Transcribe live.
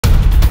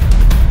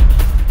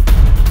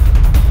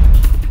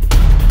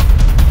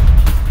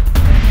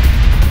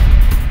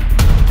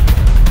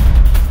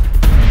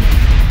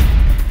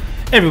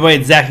Hey everybody,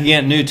 it's Zach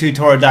again at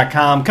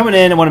newtutorial.com. Coming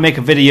in, I want to make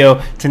a video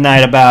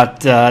tonight about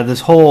this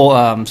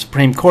whole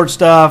Supreme Court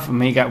stuff. I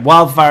mean, you got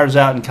wildfires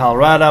out in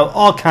Colorado,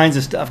 all kinds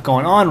of stuff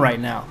going on right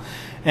now.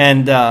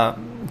 And all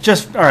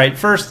right,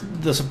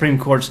 first, the Supreme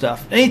Court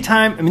stuff.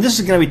 Anytime, I mean, this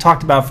is going to be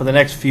talked about for the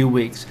next few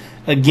weeks.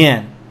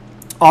 Again,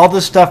 all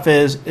this stuff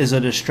is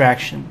a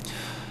distraction.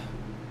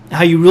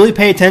 How you really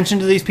pay attention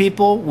to these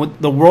people,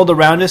 with the world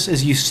around us,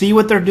 is you see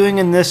what they're doing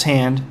in this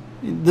hand.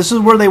 This is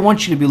where they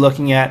want you to be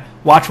looking at.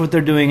 Watch what they're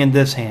doing in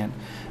this hand.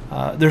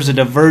 There's a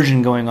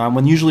diversion going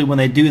on. Usually when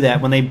they do that,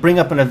 when they bring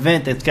up an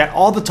event that's got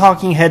all the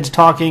talking heads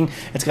talking,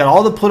 it's got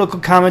all the political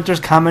commenters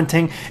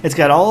commenting, it's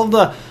got all of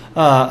the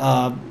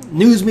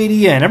news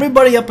media and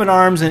everybody up in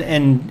arms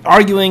and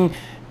arguing,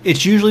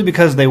 it's usually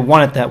because they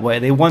want it that way.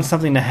 They want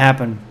something to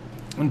happen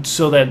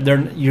so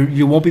that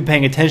you won't be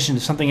paying attention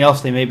to something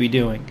else they may be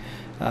doing.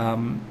 I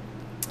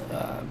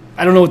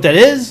don't know what that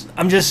is.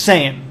 I'm just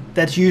saying.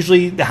 That's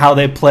usually how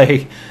they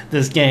play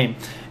this game.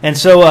 And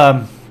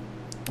so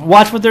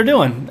watch what they're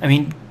doing. I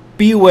mean,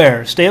 be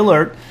aware. Stay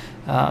alert.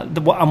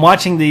 I'm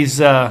watching these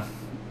the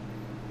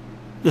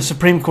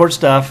Supreme Court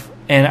stuff,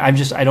 and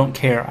I don't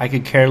care. I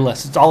could care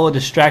less. It's all a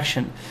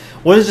distraction.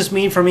 What does this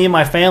mean for me and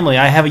my family?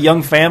 I have a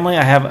young family.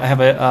 I have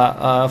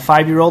a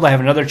 5-year-old. I have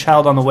another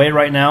child on the way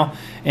right now.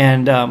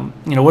 And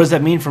what does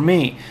that mean for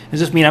me? Does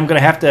this mean I'm going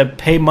to have to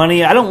pay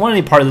money? I don't want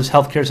any part of this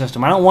healthcare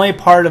system. I don't want any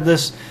part of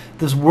this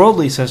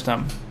worldly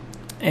system.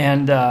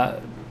 And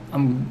I'm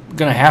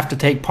going to have to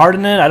take part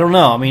in it. I don't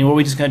know. I mean, were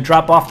we just going to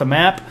drop off the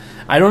map?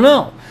 I don't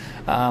know.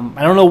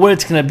 I don't know what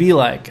it's going to be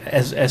like.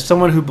 As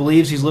someone who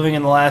believes he's living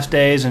in the last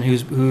days and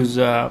who's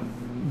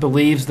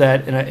believes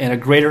that in a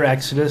greater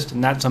exodus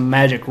and not some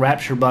magic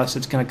rapture bus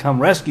that's going to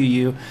come rescue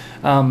you,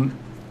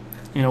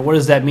 what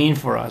does that mean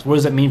for us? What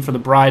does that mean for the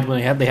bride when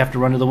they have to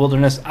run to the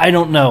wilderness? I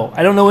don't know.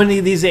 I don't know any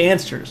of these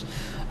answers.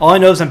 All I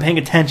know is I'm paying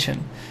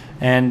attention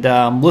and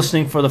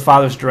listening for the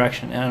Father's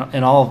direction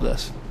in all of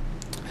this.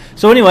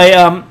 So anyway,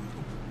 I'm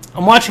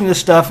watching this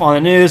stuff on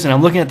the news, and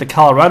I'm looking at the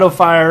Colorado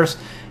fires,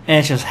 and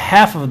it's just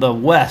half of the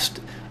west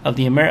of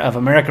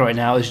America right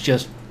now is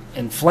just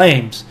in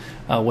flames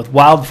with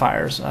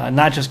wildfires.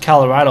 Not just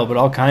Colorado, but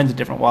all kinds of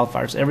different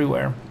wildfires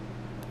everywhere.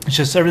 It's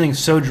just everything's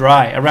so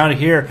dry. Around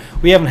here,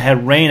 we haven't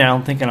had rain, I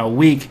don't think, in a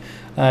week.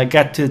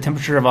 Got to the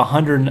temperature of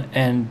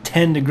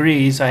 110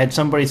 degrees. I had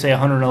somebody say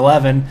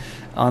 111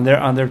 on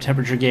their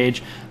temperature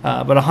gauge,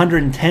 but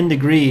 110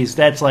 degrees,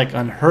 that's like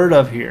unheard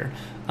of here.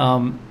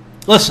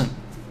 Listen,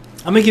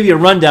 I'm going to give you a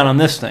rundown on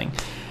this thing.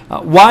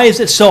 Why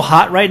is it so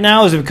hot right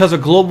now? Is it because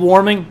of global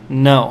warming?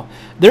 No.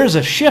 There's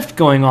a shift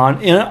going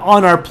on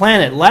our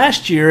planet.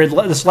 Last year,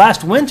 this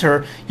last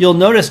winter, you'll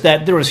notice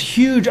that there was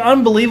huge,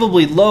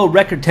 unbelievably low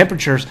record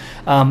temperatures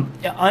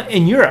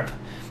in Europe.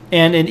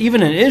 And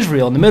even in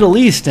Israel, in the Middle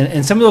East,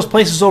 and some of those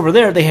places over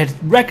there, they had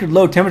record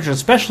low temperatures,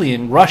 especially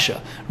in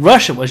Russia.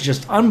 Russia was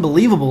just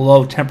unbelievable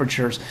low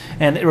temperatures.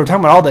 And we're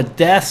talking about all the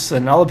deaths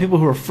and all the people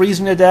who were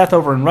freezing to death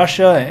over in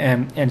Russia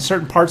and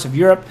certain parts of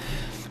Europe.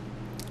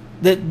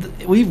 This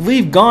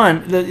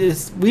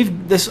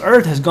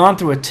Earth has gone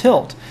through a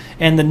tilt.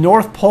 And the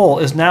North Pole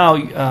is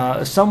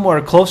now somewhere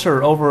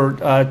closer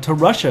over to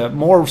Russia,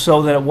 more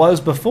so than it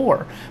was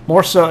before.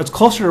 More so, it's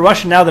closer to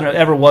Russia now than it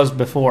ever was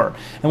before.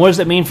 And what does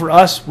that mean for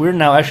us? We're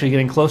now actually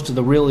getting close to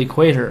the real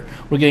equator.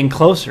 We're getting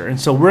closer. And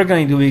so we're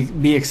going to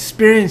be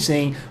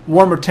experiencing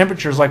warmer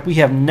temperatures like we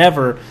have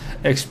never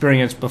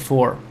experienced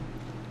before.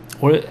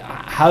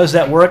 How does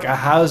that work?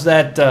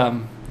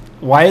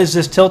 Why is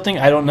this tilting?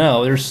 I don't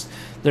know.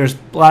 There's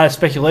a lot of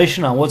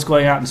speculation on what's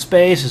going out in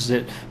space. Is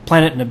it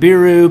Planet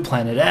Nibiru,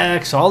 Planet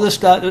X, all this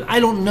stuff? I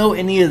don't know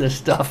any of this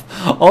stuff.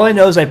 All I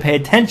know is I pay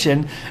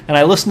attention and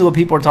I listen to what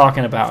people are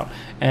talking about.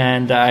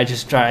 And I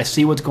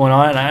see what's going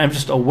on, and I'm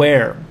just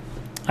aware.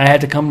 I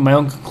had to come to my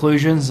own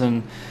conclusions,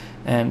 and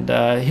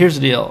here's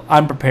the deal.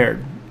 I'm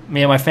prepared.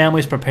 Me and my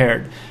family's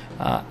prepared.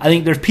 I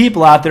think there's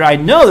people out there, I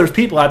know there's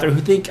people out there who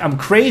think I'm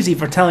crazy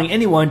for telling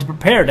anyone to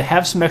prepare, to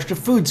have some extra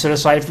food set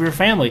aside for your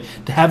family,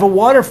 to have a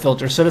water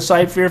filter set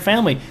aside for your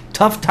family.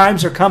 Tough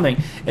times are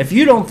coming. If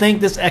you don't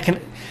think there's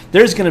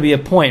going to be a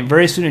point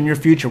very soon in your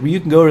future where you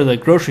can go to the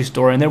grocery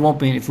store and there won't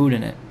be any food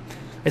in it.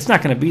 It's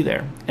not going to be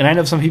there. And I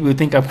know some people who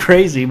think I'm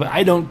crazy, but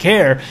I don't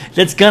care.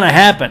 That's going to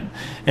happen.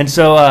 And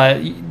so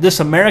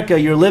this America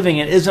you're living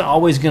in isn't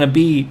always going to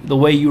be the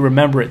way you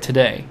remember it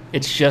today.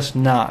 It's just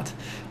not.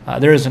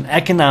 There is an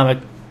economic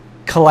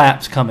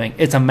collapse coming.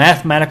 It's a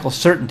mathematical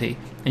certainty.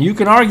 And you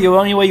can argue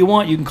any way you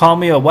want. You can call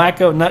me a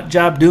wacko, nut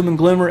job, doom and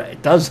gloomer.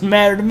 It doesn't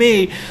matter to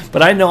me.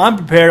 But I know I'm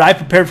prepared. I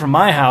prepared for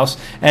my house.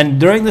 And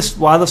during this,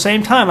 while at the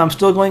same time, I'm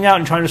still going out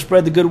and trying to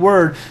spread the good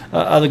word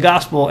of the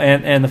gospel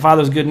and the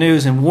Father's good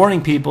news and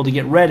warning people to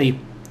get ready.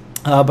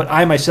 But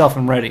I myself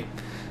am ready.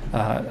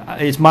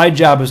 It's my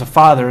job as a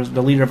father, as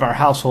the leader of our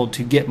household,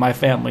 to get my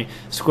family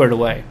squared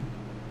away.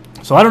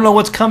 So I don't know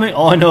what's coming.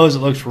 All I know is it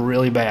looks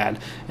really bad.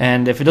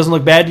 And if it doesn't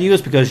look bad to you,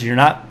 it's because you're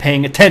not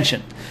paying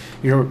attention.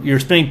 You're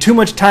spending too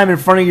much time in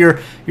front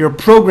of your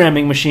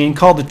programming machine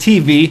called the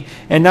TV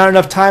and not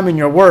enough time in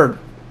your Word.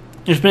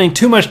 You're spending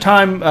too much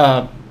time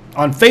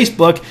on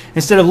Facebook,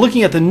 instead of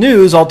looking at the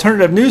news,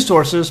 alternative news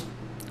sources,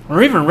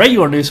 or even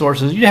regular news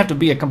sources, you'd have to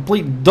be a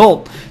complete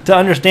dolt to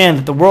understand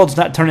that the world's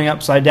not turning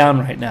upside down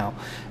right now.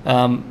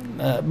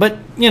 But,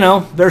 you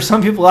know, there are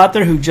some people out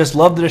there who just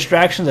love the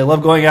distractions. They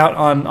love going out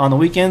on the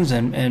weekends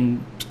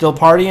and still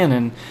partying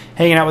and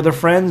hanging out with their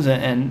friends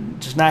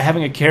and just not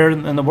having a care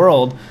in the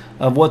world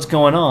of what's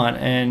going on,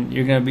 and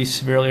you're going to be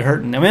severely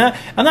hurting. I mean,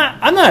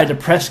 I'm not a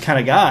depressed kind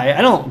of guy.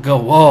 I don't go,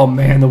 "Whoa,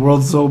 man, the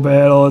world's so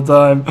bad all the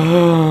time.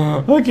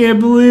 I can't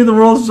believe the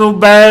world's so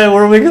bad.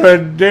 What are we going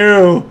to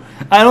do?"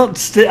 I'm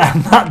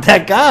not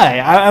that guy.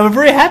 I'm a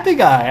very happy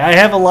guy. I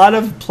have a lot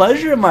of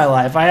pleasure in my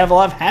life. I have a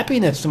lot of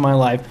happiness in my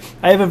life.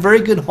 I have a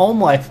very good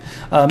home life.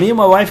 Me and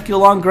my wife get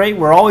along great.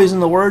 We're always in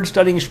the Word,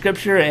 studying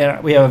Scripture,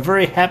 and we have a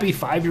very happy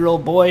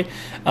 5-year-old boy.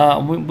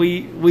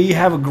 We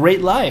have a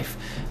great life.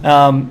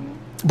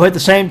 But at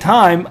the same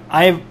time,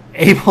 I'm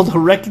able to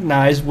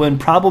recognize when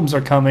problems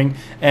are coming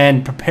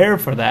and prepare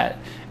for that.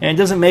 And it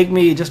doesn't make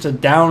me just a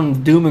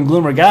doom and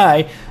gloomer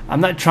guy. I'm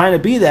not trying to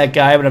be that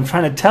guy, but I'm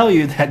trying to tell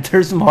you that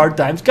there's some hard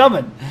times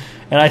coming.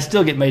 And I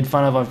still get made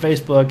fun of on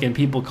Facebook, and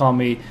people call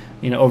me,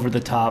 you know, over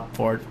the top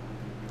for it.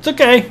 It's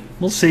okay.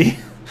 We'll see.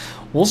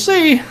 We'll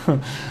see.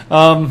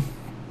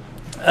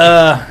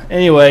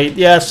 Anyway,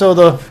 yeah, so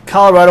the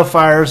Colorado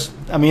fires,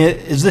 I mean,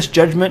 is this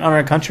judgment on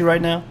our country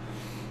right now?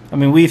 I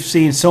mean, we've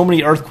seen so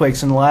many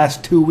earthquakes in the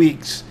last 2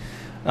 weeks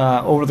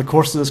over the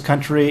course of this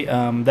country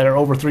that are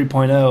over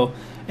 3.0.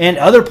 And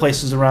other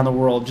places around the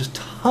world, just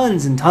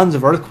tons and tons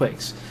of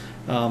earthquakes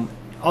in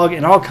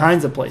all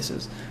kinds of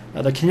places.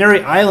 The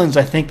Canary Islands,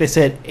 I think they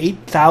said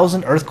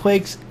 8,000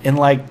 earthquakes in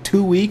like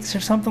 2 weeks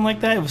or something like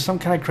that. It was some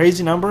kind of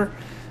crazy number.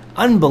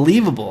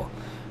 Unbelievable.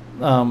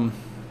 I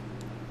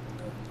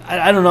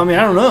don't know. I mean,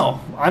 I don't know.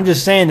 I'm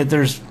just saying that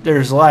there's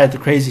a lot of the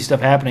crazy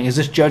stuff happening. Is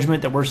this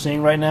judgment that we're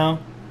seeing right now?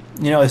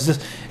 You know,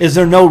 is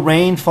there no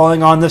rain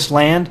falling on this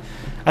land?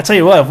 I tell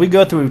you what, if we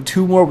go through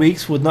 2 more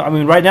weeks with no, I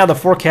mean, right now the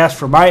forecast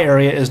for my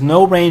area is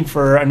no rain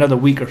for another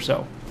week or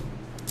so,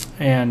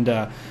 and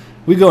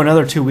we go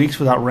another 2 weeks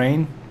without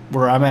rain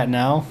where I'm at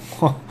now.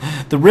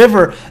 the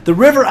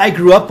river I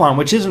grew up on,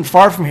 which isn't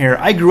far from here,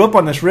 I grew up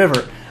on this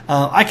river.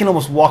 I can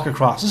almost walk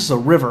across. This is a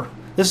river.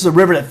 This is a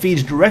river that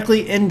feeds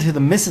directly into the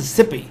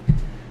Mississippi,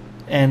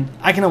 and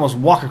I can almost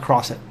walk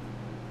across it.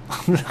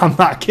 I'm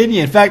not kidding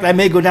you. In fact, I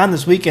may go down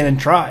this weekend and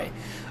try.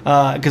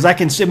 Because I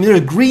can see, I mean,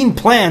 there's green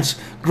plants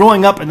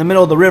growing up in the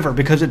middle of the river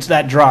because it's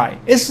that dry.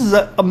 This is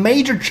a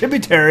major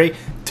tributary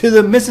to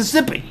the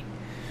Mississippi.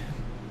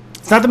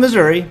 It's not the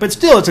Missouri, but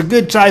still, it's a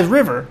good-sized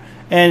river,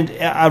 and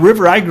a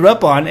river I grew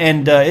up on,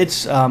 and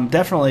it's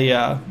definitely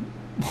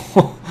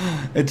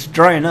it's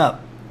drying up.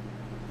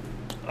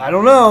 I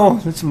don't know.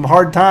 It's some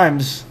hard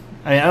times.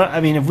 I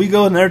mean, if we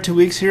go in there 2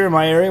 weeks here in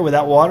my area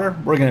without water,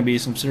 we're going to be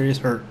some serious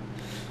hurt.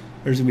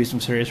 There's going to be some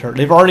serious hurt.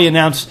 They've already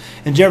announced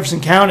in Jefferson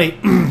County,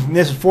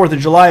 this 4th of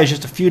July is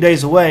just a few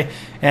days away,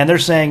 and they're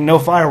saying no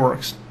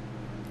fireworks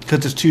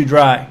because it's too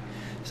dry.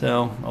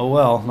 So, oh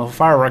well, no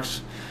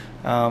fireworks.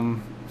 I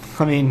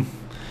mean,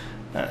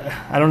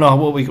 I don't know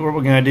what we're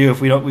going to do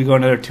if we go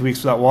another 2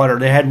 weeks without water.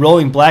 They had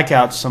rolling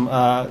blackouts, some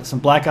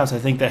blackouts I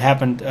think that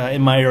happened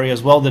in my area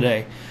as well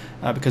today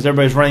because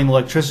everybody's running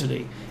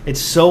electricity.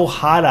 It's so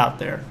hot out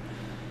there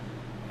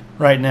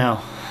right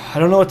now. I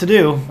don't know what to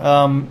do.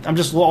 I'm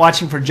just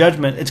watching for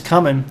judgment. It's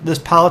coming. This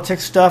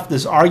politics stuff,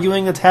 this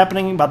arguing that's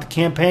happening about the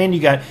campaign. You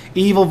got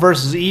evil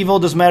versus evil.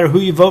 Doesn't matter who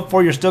you vote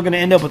for, you're still going to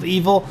end up with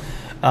evil.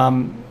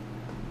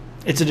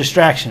 It's a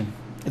distraction.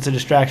 It's a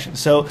distraction.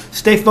 So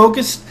stay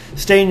focused,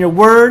 stay in your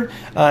word,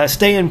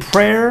 stay in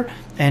prayer,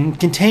 and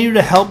continue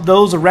to help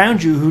those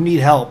around you who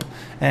need help.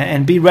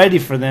 And be ready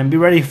for them. Be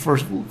ready for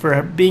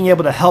being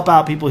able to help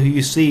out people who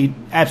you see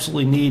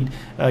absolutely need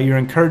your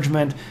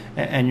encouragement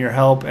and your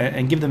help,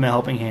 and give them a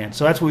helping hand.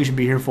 So that's what we should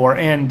be here for,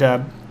 and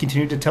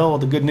continue to tell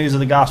the good news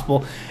of the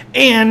gospel,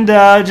 and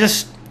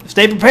just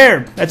stay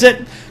prepared. That's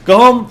it. Go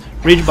home,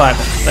 read your Bible.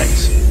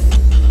 Thanks.